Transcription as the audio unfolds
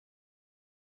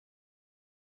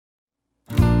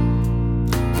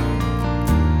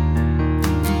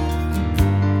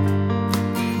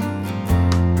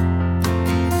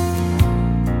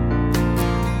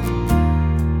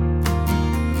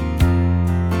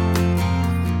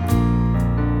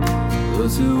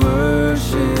who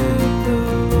worship the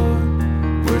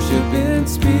Lord, worship in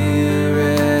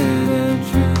spirit and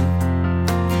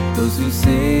truth. Those who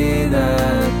say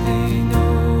that they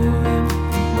know him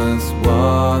must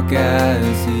walk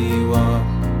as he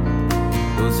walked.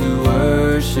 Those who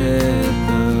worship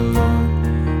the Lord,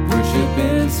 worship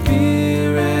in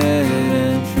spirit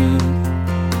and truth.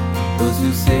 Those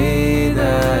who say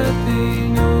that they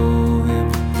know him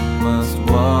must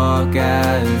walk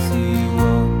as he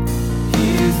walked. He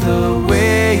is the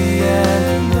way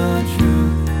and the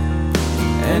truth,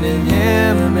 and in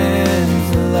him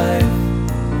is the life.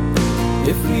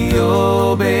 If we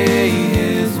obey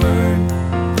his word,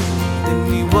 then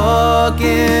we walk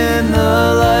in the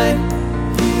light.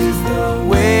 He is the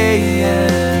way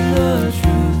and the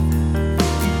truth,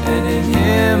 and in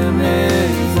him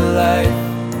is the life.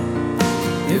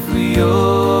 If we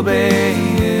obey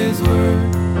his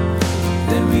word,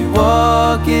 then we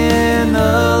walk in the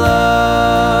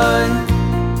light.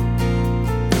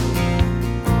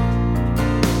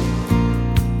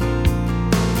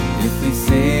 If we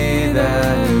say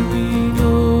that we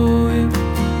know him,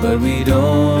 but we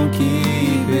don't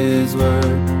keep his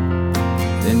word,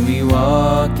 then we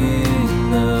walk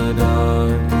in the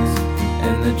darkness,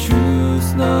 and the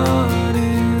truth's not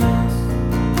in us.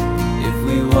 If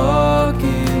we walk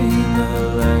in the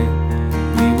light,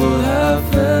 we will have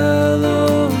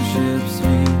fellowship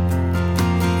sweet,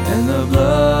 and the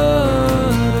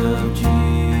blood of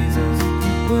Jesus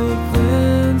will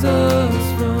cleanse us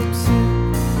from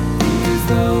sin. He is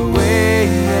the way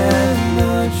and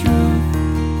the truth,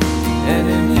 and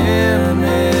in him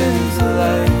is the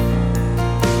life.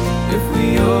 If we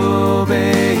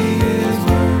obey his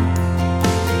word,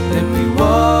 then we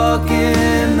walk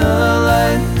in the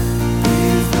light. He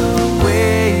is the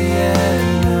way and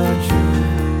the truth,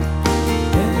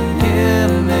 and in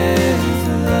him is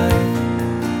the life.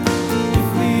 If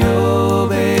we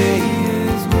obey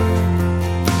his word,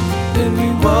 then we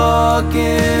walk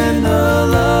in the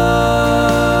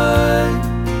light.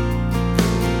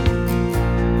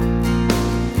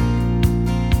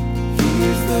 He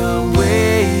is the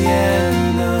way and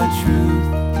the truth,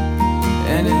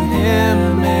 and in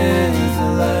him is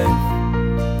the life.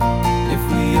 If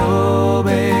we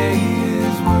obey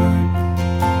his word,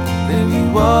 then we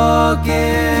walk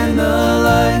in the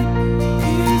light.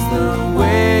 He is the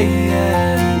way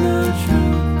and the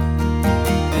truth,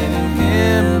 and in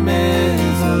him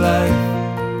is the life.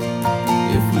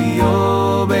 If we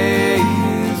obey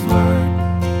his word,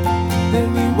 then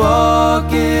we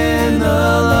walk in the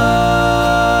light.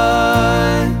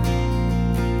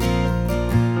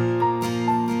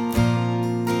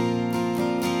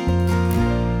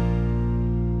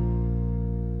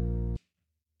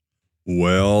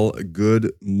 Well,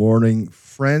 good morning,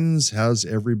 friends. How's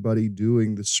everybody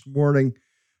doing this morning?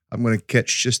 I'm going to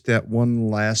catch just that one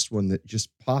last one that just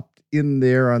popped in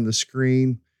there on the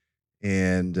screen,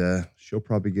 and she'll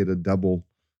probably get a double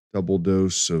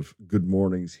dose of good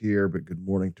mornings here, but good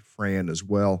morning to Fran as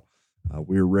well.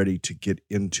 We're ready to get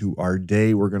into our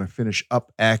day. We're going to finish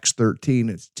up Acts 13.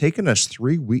 It's taken us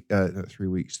 3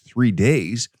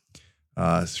 days,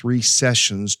 3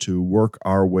 sessions to work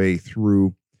our way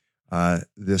through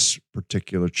this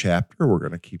particular chapter. We're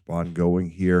going to keep on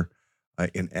going here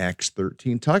in Acts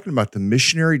 13, talking about the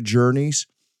missionary journeys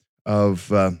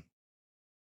of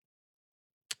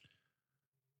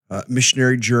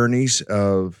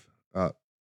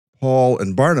Paul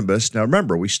and Barnabas. Now,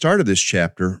 remember, we started this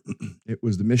chapter. It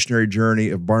was the missionary journey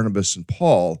of Barnabas and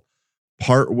Paul.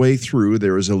 Partway through,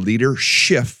 there was a leader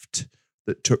shift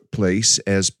that took place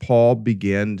as Paul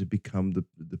began to become the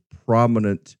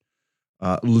prominent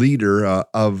leader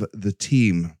of the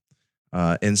team.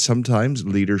 And sometimes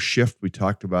leaders shift. We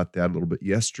talked about that a little bit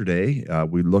yesterday.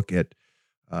 We look at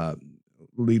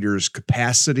leaders'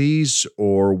 capacities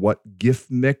or what gift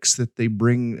mix that they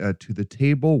bring to the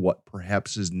table, what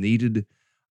perhaps is needed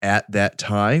at that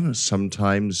time.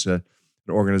 Sometimes an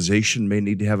organization may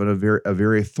need to have a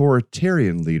very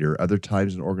authoritarian leader. Other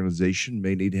times an organization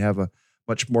may need to have a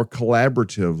much more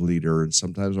collaborative leader. And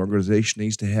sometimes an organization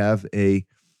needs to have a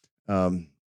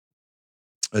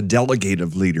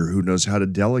delegative leader who knows how to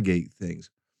delegate things,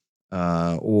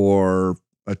 or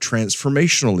a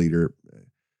transformational leader.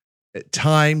 At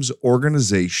times,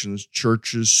 organizations,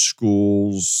 churches,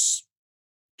 schools,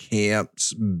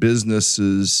 camps,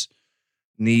 businesses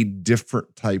need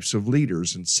different types of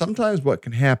leaders. And sometimes what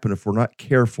can happen if we're not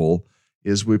careful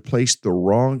is we place the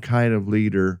wrong kind of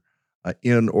leader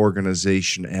in an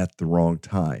organization at the wrong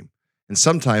time. And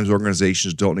sometimes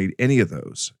organizations don't need any of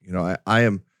those. You know, I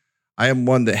am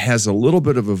one that has a little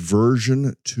bit of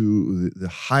aversion to the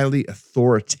highly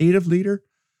authoritative leader.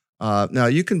 Now,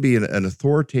 you can be an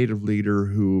authoritative leader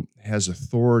who has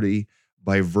authority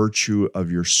by virtue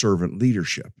of your servant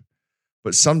leadership.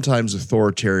 But sometimes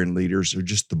authoritarian leaders are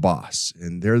just the boss,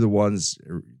 and they're the ones,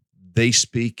 they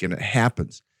speak and it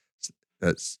happens.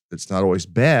 It's not always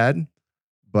bad,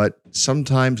 but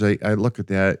sometimes I look at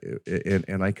that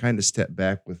and I kind of step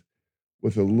back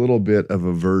with a little bit of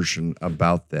aversion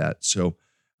about that. So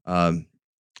um,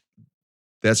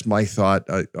 that's my thought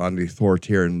on the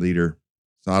authoritarian leader.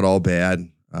 It's not all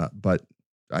bad, but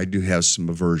I do have some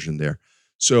aversion there.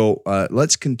 So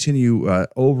let's continue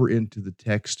over into the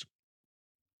text,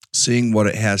 seeing what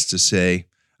it has to say.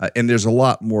 And there's a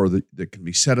lot more that can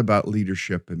be said about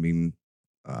leadership. I mean,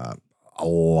 uh, a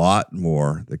lot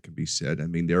more that can be said. I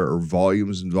mean, there are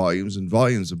volumes and volumes and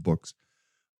volumes of books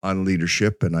on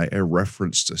leadership, and I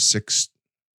referenced six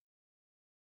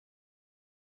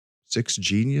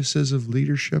geniuses of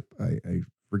leadership. I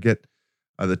forget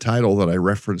the title that I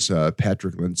referenced,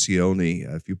 Patrick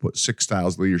Lencioni. If you put Six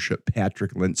Styles of Leadership,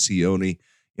 Patrick Lencioni,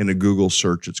 in a Google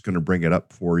search, it's going to bring it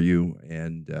up for you.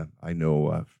 And I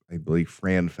know, I believe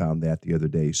Fran found that the other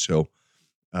day. So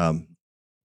um,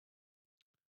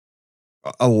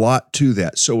 a lot to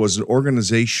that. So as an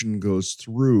organization goes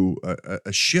through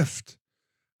a shift,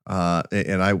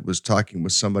 and I was talking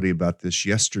with somebody about this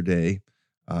yesterday.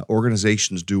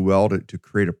 Organizations do well to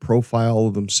create a profile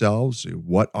of themselves.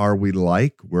 What are we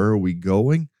like? Where are we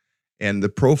going? And the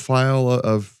profile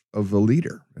of a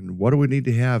leader. And what do we need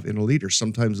to have in a leader?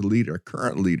 Sometimes a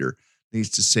current leader, needs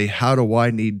to say, how do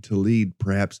I need to lead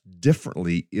perhaps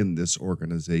differently in this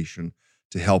organization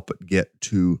to help it get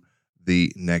to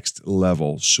the next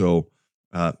level? So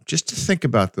just to think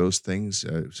about those things.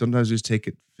 Sometimes just take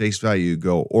it face value.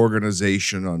 Go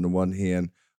organization on the one hand,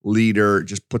 leader,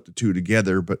 just put the two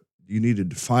together. But you need to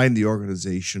define the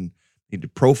organization, need to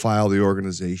profile the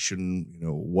organization.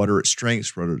 What are its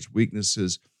strengths? What are its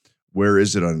weaknesses? Where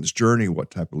is it on its journey? What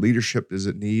type of leadership does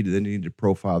it need? And then you need to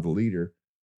profile the leader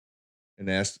and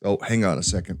ask, oh, hang on a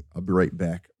second. I'll be right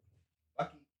back.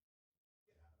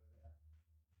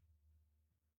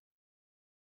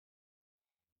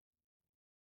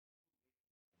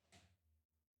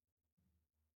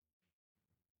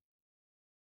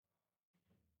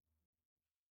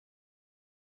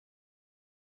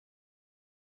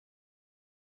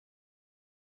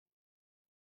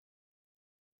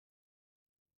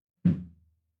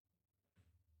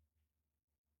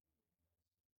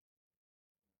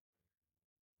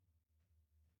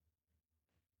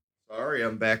 Sorry,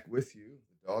 I'm back with you.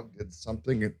 The dog did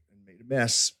something and made a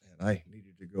mess, and I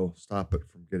needed to go stop it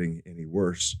from getting any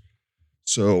worse.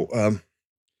 So,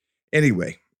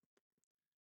 anyway,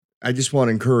 I just want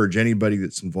to encourage anybody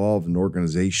that's involved in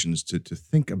organizations to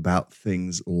think about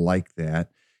things like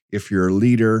that. If you're a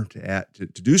leader, to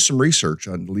do some research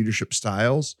on leadership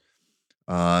styles,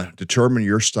 determine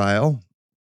your style.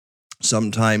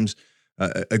 Sometimes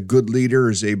a good leader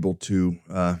is able to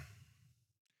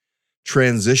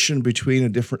transition between a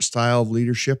different style of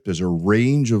leadership. There's a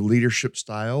range of leadership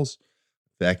styles.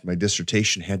 In fact, my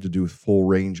dissertation had to do with full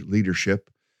range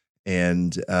leadership.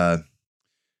 And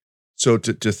so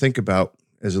to think about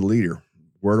as a leader,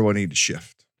 where do I need to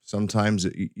shift? Sometimes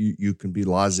you can be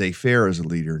laissez-faire as a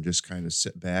leader and just kind of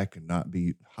sit back and not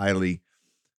be highly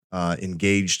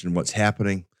engaged in what's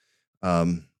happening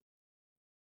because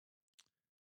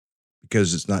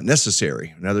it's not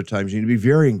necessary. And other times you need to be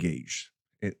very engaged.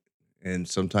 And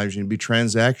sometimes you need to be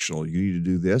transactional. You need to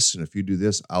do this, and if you do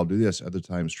this, I'll do this. Other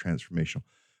times, transformational.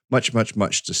 Much, much,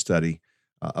 much to study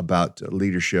about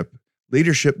leadership.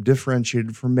 Leadership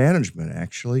differentiated from management,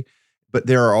 actually. But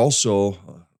there are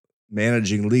also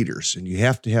managing leaders, and you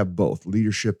have to have both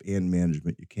leadership and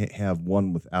management. You can't have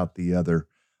one without the other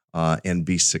and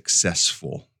be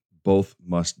successful. Both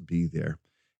must be there.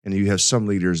 And you have some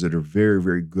leaders that are very,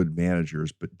 very good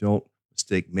managers, but don't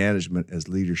mistake management as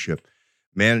leadership.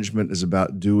 Management is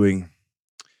about doing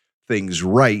things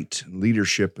right.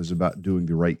 Leadership is about doing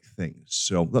the right things.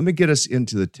 So let me get us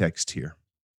into the text here.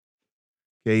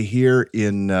 Okay, here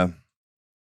in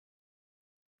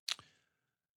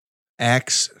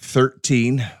Acts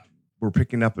 13, we're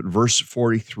picking up at verse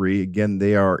 43. Again,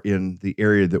 they are in the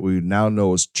area that we now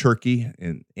know as Turkey,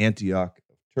 in Antioch,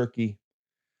 Turkey.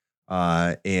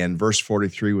 And verse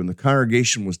 43, when the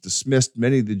congregation was dismissed,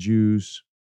 many of the Jews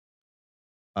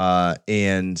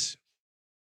in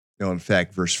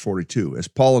fact, verse 42, as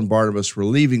Paul and Barnabas were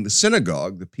leaving the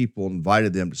synagogue, the people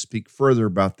invited them to speak further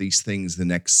about these things the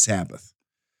next Sabbath.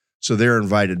 So they're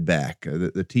invited back.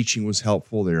 The teaching was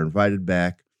helpful. They're invited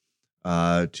back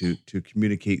to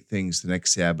communicate things the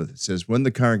next Sabbath. It says, when the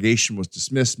congregation was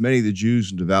dismissed, many of the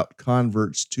Jews and devout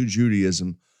converts to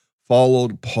Judaism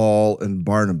followed Paul and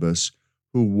Barnabas,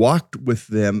 who walked with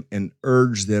them and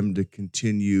urged them to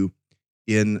continue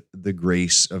in the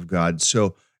grace of God.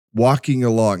 So walking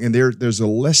along, and there's a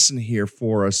lesson here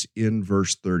for us in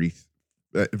verse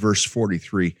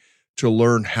 43, to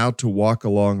learn how to walk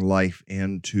along life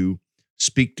and to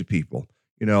speak to people.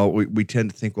 We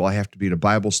tend to think, well, I have to be at a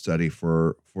Bible study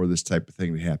for this type of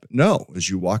thing to happen. No, as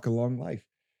you walk along life,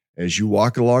 as you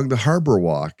walk along the harbor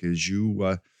walk, as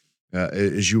you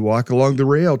walk along the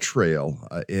rail trail,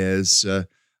 as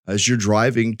you're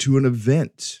driving to an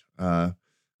event,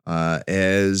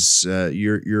 as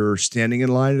you're standing in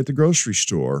line at the grocery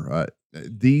store,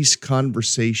 these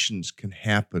conversations can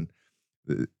happen,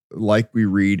 like we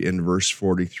read in verse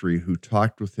 43, who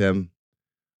talked with them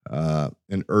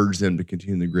and urged them to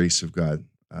continue in the grace of God.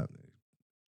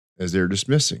 As they're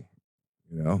dismissing,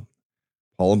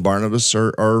 Paul and Barnabas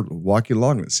are walking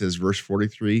along. It says, verse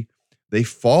 43, they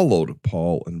followed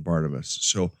Paul and Barnabas.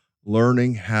 So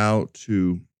learning how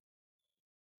to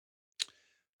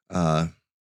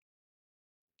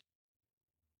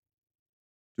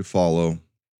follow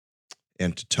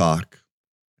and to talk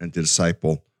and to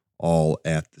disciple all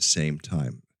at the same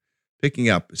time. Picking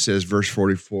up, it says, verse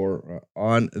 44,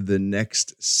 on the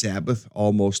next Sabbath,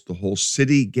 almost the whole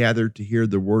city gathered to hear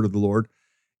the word of the Lord.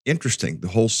 Interesting, the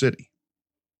whole city.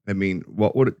 I mean,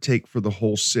 what would it take for the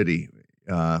whole city?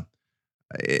 And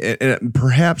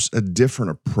perhaps a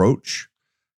different approach.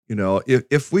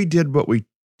 If we did what we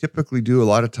typically do a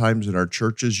lot of times in our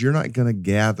churches, you're not going to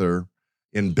gather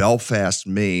in Belfast,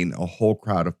 Maine, a whole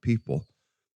crowd of people.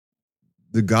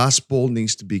 The gospel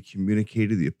needs to be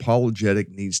communicated. The apologetic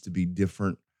needs to be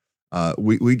different.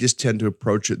 We just tend to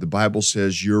approach it. The Bible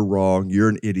says you're wrong. You're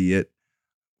an idiot.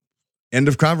 End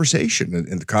of conversation.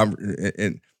 And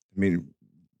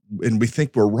we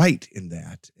think we're right in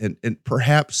that. And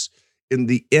perhaps in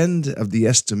the end of the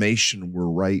estimation, we're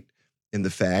right in the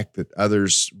fact that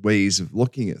others' ways of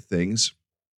looking at things,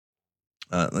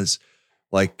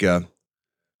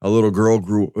 a little girl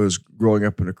was growing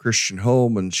up in a Christian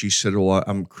home, and she said, well,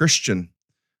 I'm Christian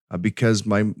because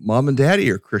my mom and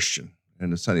daddy are Christian.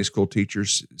 And the Sunday school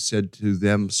teachers said to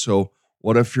them, so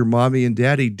what if your mommy and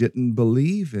daddy didn't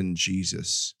believe in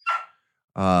Jesus?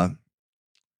 And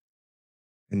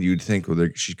you'd think, well,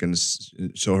 she's going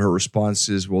to, so her response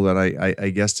is, well, then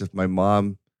I guess if my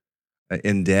mom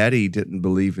and daddy didn't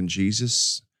believe in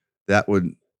Jesus, that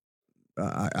would,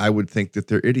 I would think that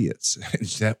they're idiots.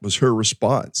 That was her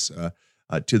response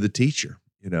to the teacher.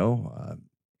 The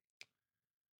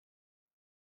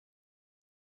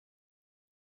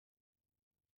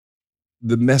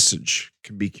message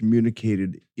can be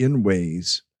communicated in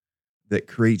ways that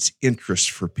creates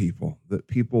interest for people, that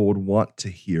people would want to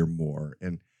hear more.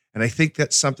 And I think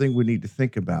that's something we need to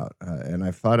think about. And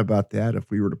I've thought about that. If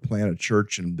we were to plant a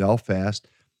church in Belfast,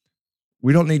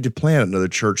 we don't need to plant another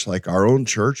church like our own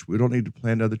church. We don't need to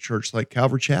plant another church like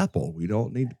Calvary Chapel. We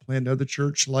don't need to plant another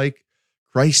church like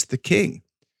Christ the King.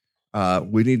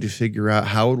 We need to figure out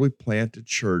how would we plant a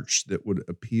church that would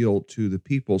appeal to the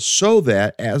people so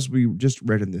that, as we just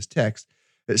read in this text,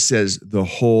 it says the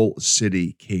whole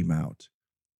city came out.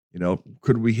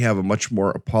 Could we have a much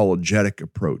more apologetic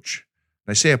approach?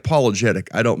 And I say apologetic,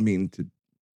 I don't mean to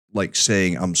like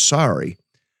saying I'm sorry,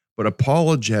 but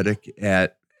apologetic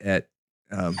at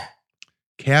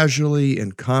casually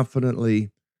and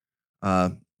confidently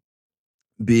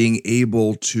being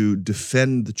able to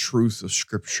defend the truth of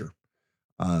Scripture.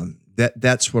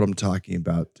 That's what I'm talking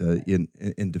about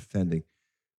in defending.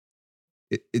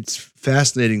 It's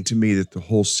fascinating to me that the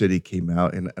whole city came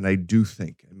out, and I do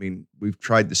think, we've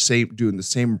tried doing the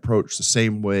same approach the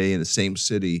same way in the same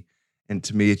city, and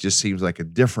to me it just seems like a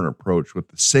different approach with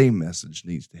the same message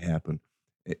needs to happen.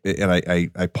 And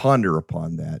I ponder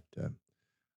upon that,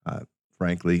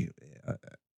 frankly,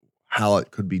 how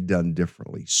it could be done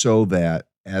differently, so that,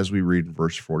 as we read in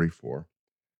verse 44,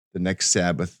 the next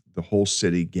Sabbath, the whole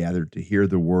city gathered to hear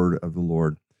the word of the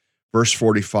Lord. Verse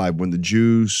 45, when the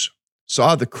Jews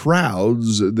saw the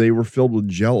crowds, they were filled with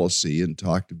jealousy and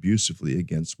talked abusively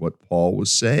against what Paul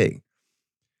was saying.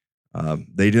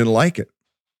 They didn't like it.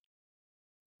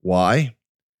 Why?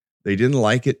 They didn't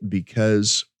like it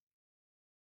because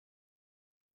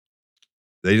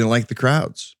they didn't like the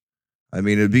crowds.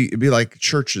 It'd be like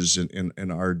churches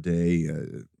in our day,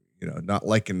 not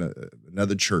like in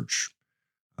another church.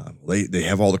 They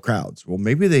have all the crowds. Well,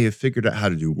 maybe they have figured out how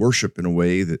to do worship in a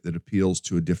way that appeals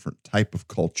to a different type of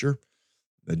culture,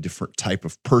 a different type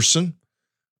of person,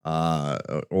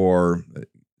 or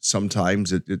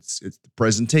sometimes it's the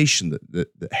presentation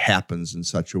that happens in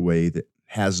such a way that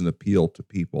has an appeal to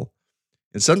people.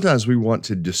 And sometimes we want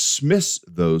to dismiss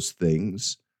those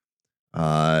things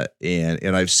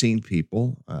And I've seen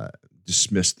people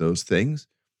dismiss those things,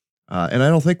 and I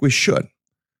don't think we should.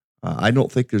 I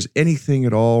don't think there's anything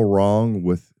at all wrong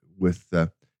with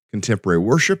contemporary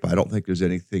worship. I don't think there's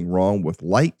anything wrong with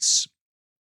lights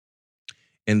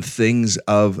and things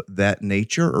of that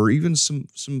nature, or even some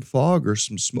fog or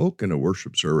some smoke in a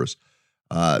worship service.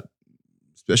 Uh,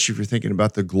 Especially if you're thinking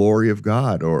about the glory of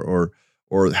God, or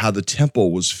how the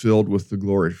temple was filled with the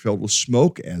glory, filled with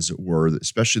smoke, as it were,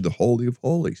 especially the Holy of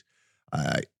Holies.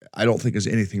 I I don't think there's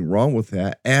anything wrong with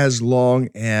that, as long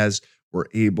as we're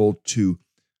able to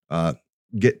uh,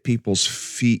 get people's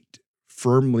feet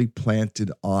firmly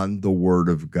planted on the Word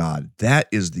of God. That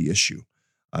is the issue,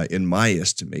 in my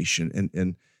estimation.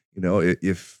 And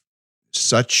if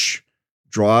such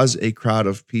draws a crowd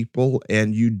of people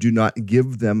and you do not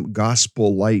give them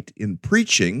gospel light in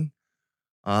preaching,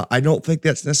 I don't think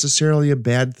that's necessarily a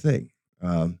bad thing.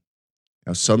 Now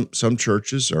some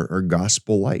churches are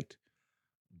gospel light.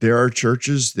 There are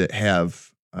churches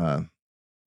uh,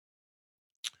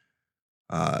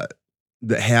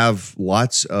 that have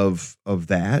lots of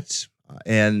that,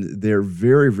 and they're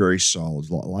very, very solid.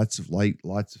 Lots of light,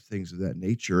 lots of things of that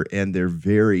nature, and they're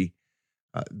very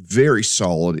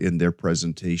solid in their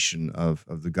presentation of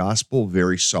the gospel,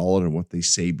 very solid in what they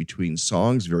say between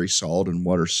songs, very solid in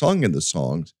what are sung in the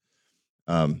songs.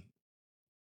 Um,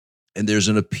 and there's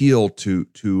an appeal to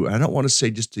I don't want to say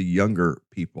just to younger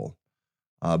people,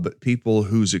 but people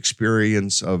whose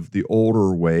experience of the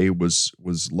older way was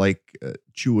like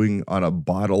chewing on a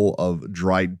bottle of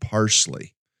dried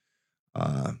parsley.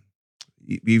 Uh,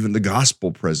 Even the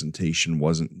gospel presentation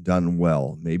wasn't done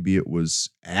well. Maybe it was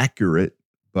accurate,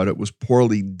 but it was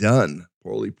poorly done,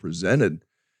 poorly presented.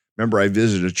 Remember, I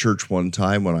visited a church one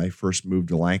time when I first moved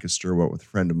to Lancaster. Went with a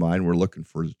friend of mine. We're looking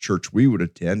for the church we would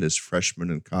attend as freshmen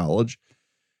in college.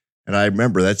 And I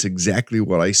remember that's exactly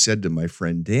what I said to my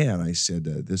friend Dan. I said,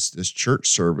 "This church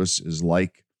service is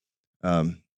like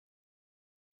um,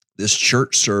 this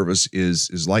church service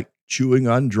is like chewing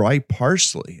on dry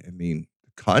parsley. I mean,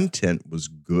 the content was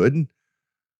good,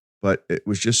 but it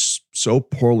was just so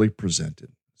poorly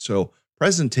presented." So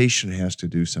presentation has to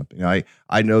do something. I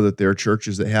know that there are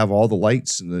churches that have all the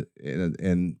lights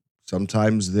and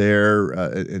sometimes they're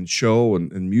and show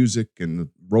and music and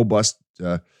robust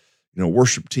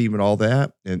worship team and all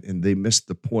that, and they miss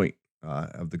the point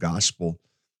of the gospel.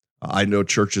 I know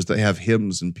churches that have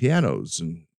hymns and pianos,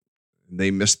 and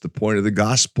they miss the point of the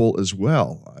gospel as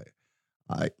well.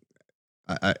 I,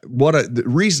 the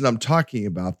reason I'm talking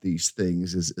about these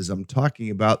things is I'm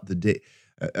talking about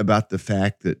about the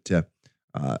fact that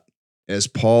as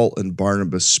Paul and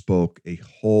Barnabas spoke, the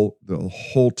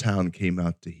whole town came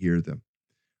out to hear them.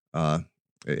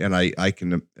 And I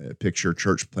can picture a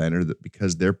church planter that,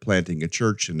 because they're planting a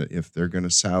church, and if they're going to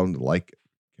sound like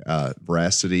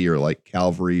Veracity or like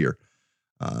Calvary, or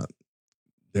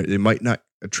they might not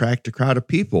attract a crowd of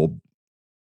people.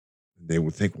 They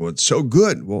would think, well, it's so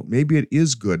good. Well, maybe it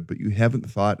is good, but you haven't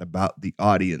thought about the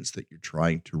audience that you're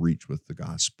trying to reach with the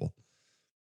gospel.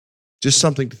 Just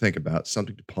something to think about,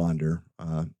 something to ponder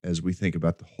as we think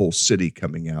about the whole city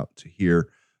coming out to hear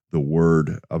the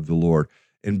word of the Lord.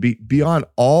 And beyond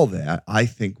all that, I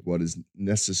think what is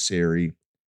necessary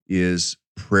is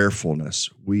prayerfulness.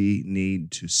 We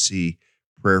need to see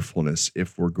prayerfulness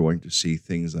if we're going to see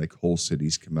things like whole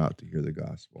cities come out to hear the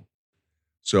gospel.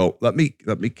 So let me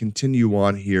continue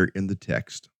on here in the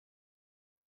text.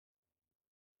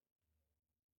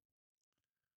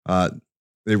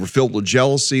 They were filled with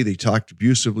jealousy. They talked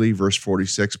abusively. Verse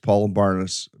 46, Paul and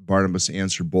Barnabas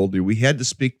answered boldly, "We had to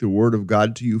speak the word of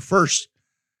God to you first."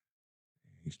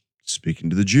 He's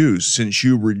speaking to the Jews. "Since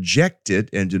you reject it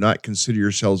and do not consider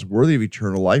yourselves worthy of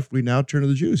eternal life, we now turn to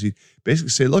the Jews." He basically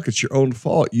say, look, it's your own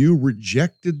fault. You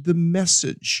rejected the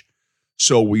message.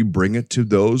 So we bring it to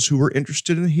those who are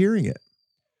interested in hearing it.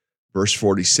 Verse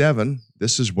 47,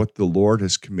 this is what the Lord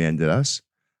has commanded us.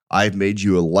 "I've made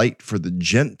you a light for the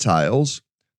Gentiles,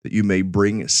 that you may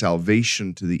bring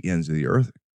salvation to the ends of the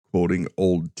earth," quoting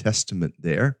Old Testament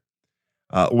there.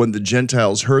 When the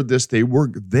Gentiles heard this, they were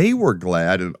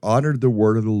glad and honored the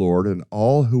word of the Lord, and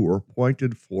all who were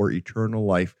appointed for eternal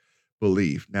life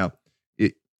believed. Now,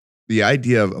 the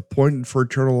idea of appointed for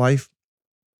eternal life,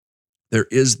 there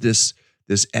is this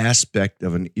aspect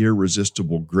of an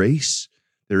irresistible grace.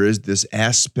 There is this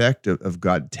aspect of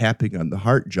God tapping on the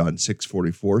heart. John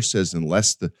 6:44 says,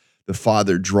 "Unless the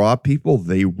Father draw people,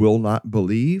 they will not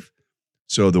believe."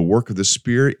 So the work of the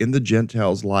Spirit in the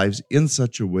Gentiles' lives in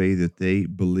such a way that they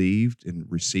believed and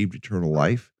received eternal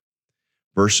life.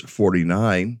 Verse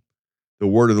 49, "The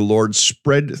word of the Lord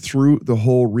spread through the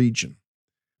whole region,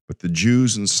 But the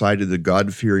Jews incited the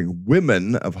God-fearing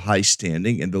women of high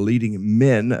standing and the leading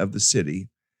men of the city.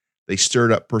 They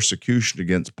stirred up persecution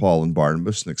against Paul and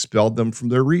Barnabas and expelled them from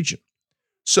their region.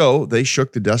 So they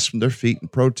shook the dust from their feet in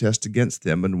protest against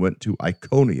them and went to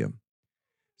Iconium.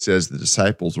 It says the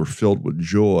disciples were filled with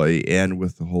joy and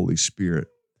with the Holy Spirit.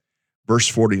 Verse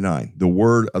 49, the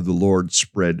word of the Lord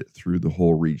spread through the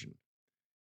whole region.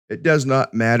 It does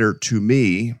not matter to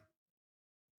me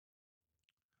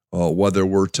whether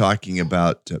we're talking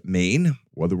about Maine,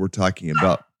 whether we're talking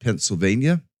about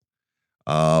Pennsylvania,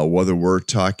 whether we're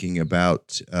talking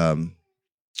about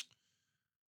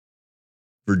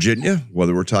Virginia,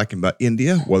 whether we're talking about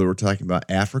India, whether we're talking about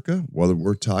Africa, whether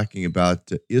we're talking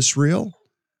about Israel.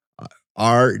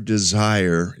 Our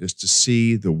desire is to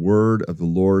see the word of the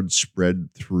Lord spread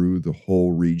through the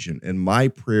whole region. And my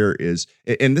prayer is,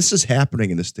 and this is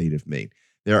happening in the state of Maine,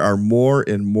 there are more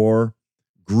and more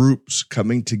groups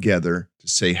coming together to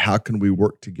say, how can we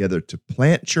work together to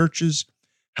plant churches?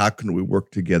 How can we work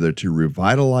together to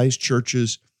revitalize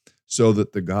churches so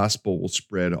that the gospel will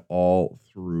spread all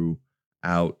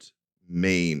throughout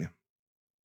Maine?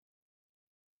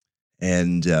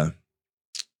 And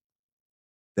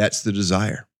that's the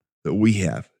desire that we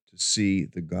have, to see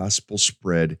the gospel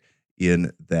spread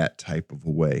in that type of a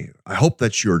way. I hope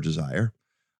that's your desire.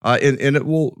 And it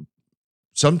will,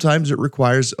 sometimes it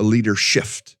requires a leader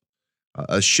shift,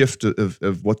 a shift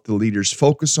of what the leaders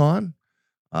focus on,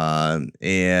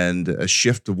 and a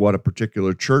shift of what a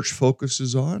particular church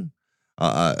focuses on,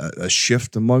 a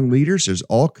shift among leaders. There's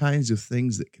all kinds of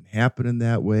things that can happen in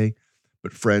that way.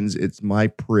 But friends, it's my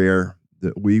prayer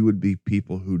that we would be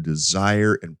people who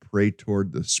desire and pray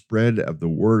toward the spread of the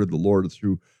word of the Lord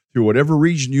through whatever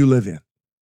region you live in,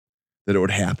 that it would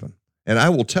happen. And I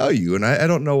will tell you, and I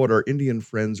don't know what our Indian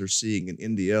friends are seeing in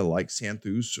India, like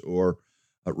Santhus or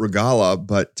Regala,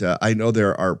 but I know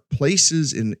there are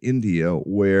places in India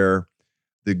where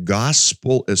the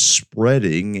gospel is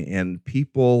spreading and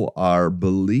people are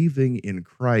believing in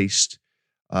Christ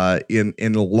in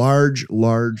large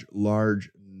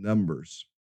numbers.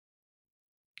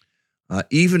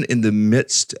 Even in the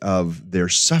midst of their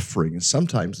suffering. And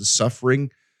sometimes the suffering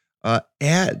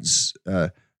adds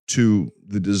to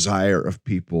the desire of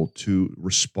people to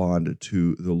respond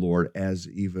to the Lord, as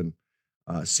even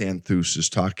Santhus is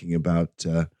talking about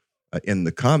in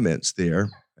the comments there,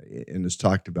 and is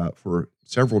talked about for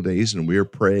several days. And we are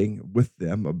praying with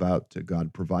them about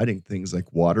God providing things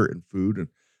like water and food and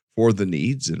for the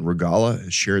needs. And Regala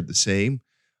has shared the same.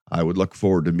 I would look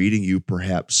forward to meeting you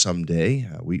perhaps someday.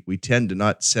 We tend to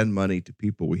not send money to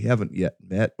people we haven't yet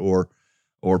met, or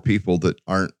people that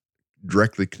aren't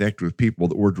directly connected with people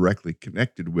that we're directly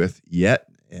connected with yet.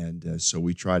 And so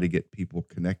we try to get people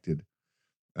connected.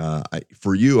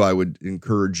 For you, I would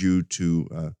encourage you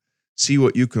to see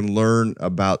what you can learn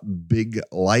about Big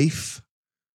Life.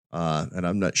 And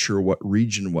I'm not sure what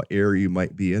region, what area you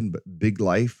might be in, but Big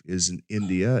Life is in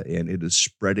India, and it is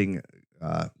spreading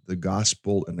the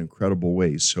gospel in incredible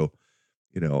ways. So,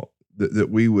 that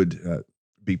we would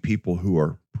be people who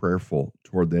are prayerful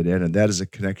toward that end. And that is a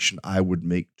connection I would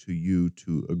make to you,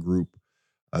 to a group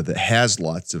that has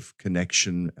lots of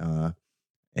connection.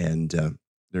 And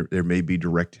there may be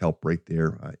direct help right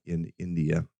there in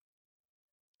India.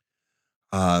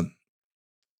 And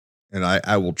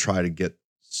I will try to get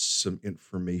some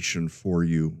information for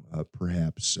you,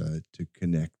 perhaps to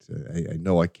connect. I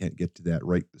know I can't get to that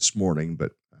right this morning,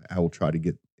 but I will try to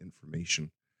get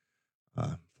information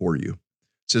for you.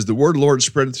 It says the word Lord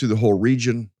spread through the whole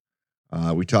region.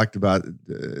 We talked about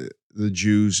the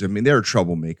Jews. I mean, there are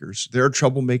troublemakers. There are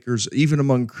troublemakers even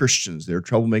among Christians. There are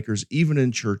troublemakers even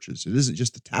in churches. It isn't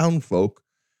just the town folk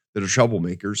that are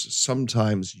troublemakers.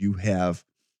 Sometimes you have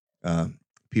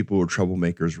people who are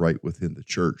troublemakers right within the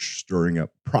church, stirring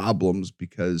up problems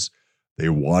because they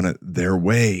want it their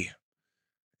way.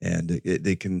 And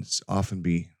they can often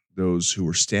be those who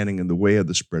are standing in the way of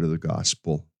the spread of the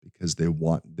gospel because they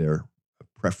want their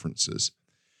preferences.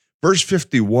 Verse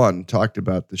 51 talked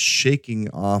about the shaking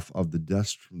off of the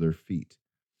dust from their feet.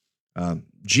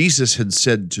 Jesus had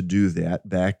said to do that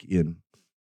back in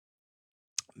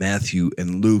Matthew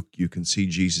and Luke. You can see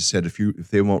Jesus said,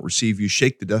 if they won't receive you,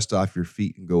 shake the dust off your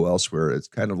feet and go elsewhere. It's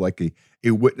kind of like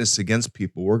a witness against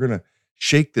people. We're going to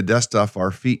shake the dust off our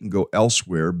feet and go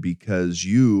elsewhere because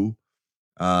you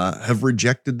have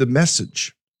rejected the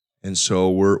message. And so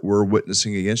we're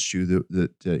witnessing against you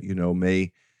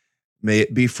that may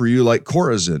it be for you like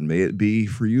Chorazin, may it be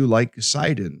for you like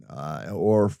Sidon,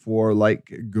 or for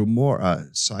like Gomorrah,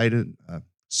 Sodom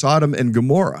and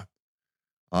Gomorrah.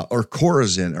 Or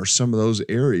Chorazin, or some of those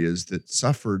areas that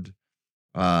suffered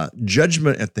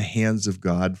judgment at the hands of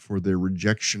God for their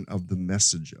rejection of the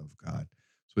message of God.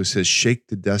 So it says, shake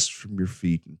the dust from your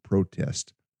feet and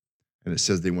protest. And it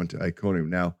says they went to Iconium.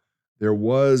 Now, there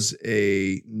was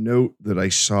a note that I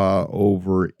saw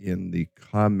over in the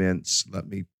comments. Let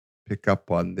me pick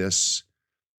up on this.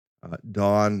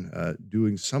 Dawn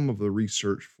doing some of the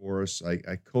research for us.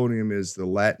 Iconium is the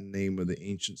Latin name of the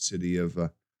ancient city of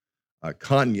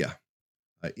Konya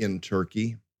in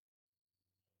Turkey.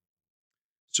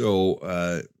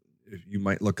 So if you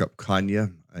might look up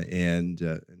Konya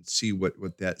and see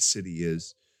what that city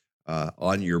is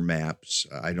on your maps.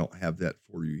 I don't have that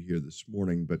for you here this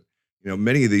morning, but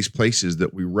many of these places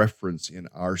that we reference in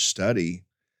our study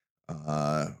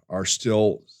are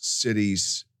still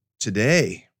cities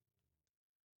today,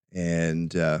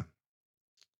 and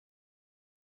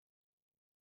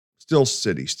still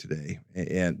cities today,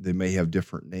 and they may have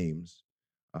different names,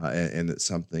 and it's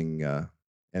something.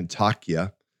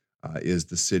 Antakya is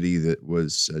the city that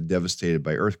was devastated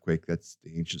by earthquake. That's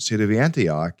the ancient city of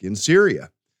Antioch in Syria.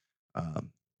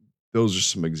 Those are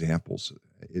some examples.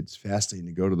 It's fascinating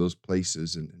to go to those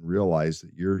places and realize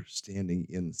that you're standing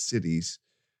in cities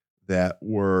that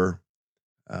were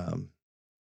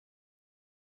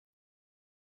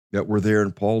there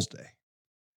in Paul's day.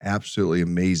 Absolutely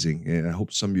amazing. And I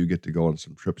hope some of you get to go on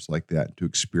some trips like that and to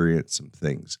experience some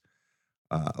things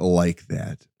like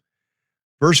that.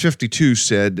 Verse 52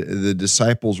 said, the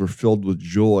disciples were filled with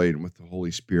joy and with the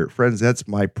Holy Spirit. Friends, that's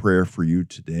my prayer for you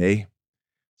today.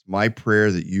 It's my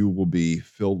prayer that you will be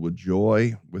filled with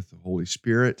joy with the Holy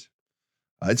Spirit.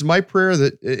 It's my prayer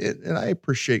that, and I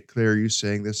appreciate, Claire, you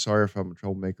saying this. Sorry if I'm a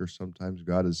troublemaker sometimes.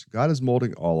 God is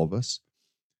molding all of us.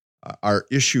 Our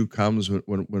issue comes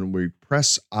when we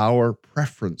press our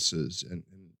preferences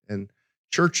and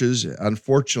churches.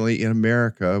 Unfortunately, in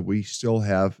America, we still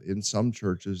have in some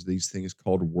churches these things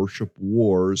called worship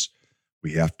wars.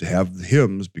 We have to have the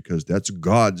hymns because that's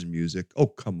God's music. Oh,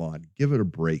 come on, give it a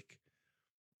break.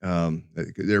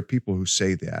 There are people who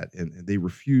say that, and they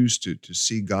refuse to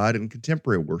see God in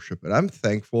contemporary worship. And I'm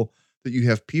thankful that you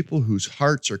have people whose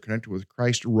hearts are connected with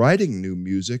Christ writing new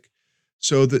music,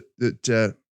 so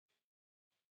that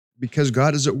because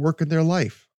God is at work in their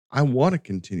life. I want to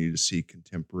continue to see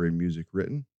contemporary music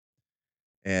written.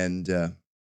 And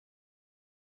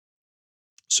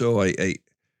so I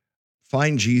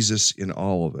find Jesus in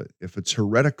all of it. If it's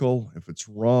heretical, if it's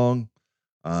wrong,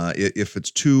 if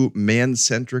it's too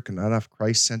man-centric and not enough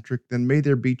Christ-centric, then may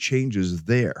there be changes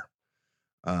there.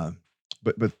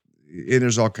 But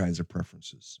there's all kinds of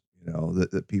preferences,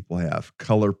 that people have.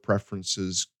 Color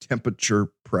preferences,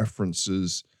 temperature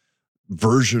preferences,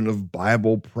 version of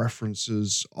Bible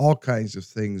preferences, all kinds of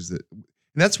things and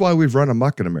that's why we've run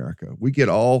amok in America. We get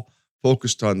all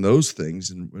focused on those things,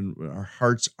 and when our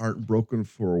hearts aren't broken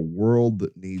for a world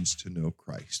that needs to know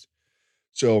Christ.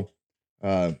 So,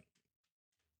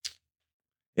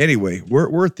 anyway,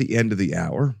 we're at the end of the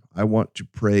hour. I want to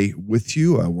pray with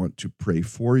you. I want to pray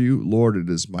for you. Lord, it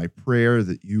is my prayer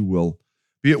that you will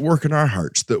be at work in our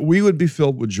hearts, that we would be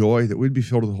filled with joy, that we'd be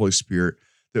filled with the Holy Spirit,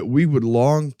 that we would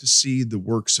long to see the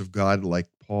works of God like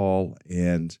Paul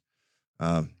and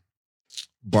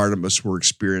Barnabas were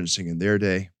experiencing in their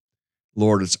day.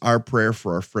 Lord, it's our prayer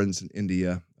for our friends in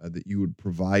India that you would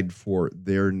provide for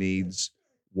their needs,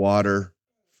 water,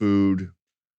 food.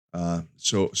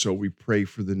 So we pray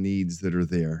for the needs that are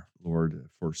there, Lord,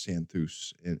 for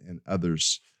Santhus and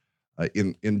others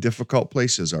in difficult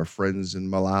places, our friends in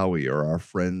Malawi or our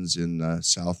friends in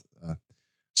South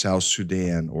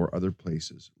Sudan or other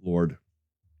places. Lord,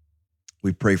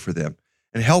 we pray for them.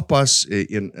 And help us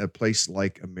in a place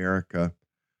like America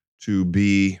to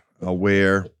be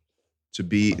aware, to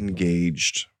be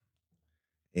engaged,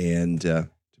 and to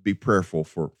be prayerful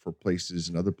for places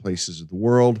and other places of the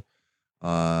world,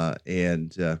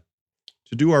 and to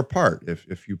do our part.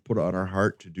 If you put on our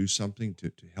heart to do something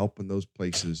to help in those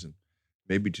places, and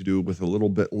maybe to do with a little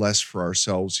bit less for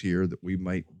ourselves here, that we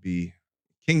might be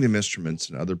kingdom instruments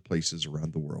in other places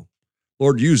around the world.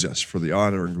 Lord, use us for the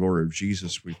honor and glory of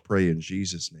Jesus. We pray in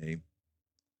Jesus' name.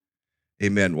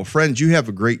 Amen. Well, friends, you have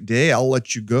a great day. I'll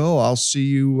let you go. I'll see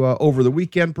you over the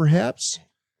weekend, perhaps.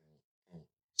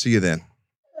 See you then.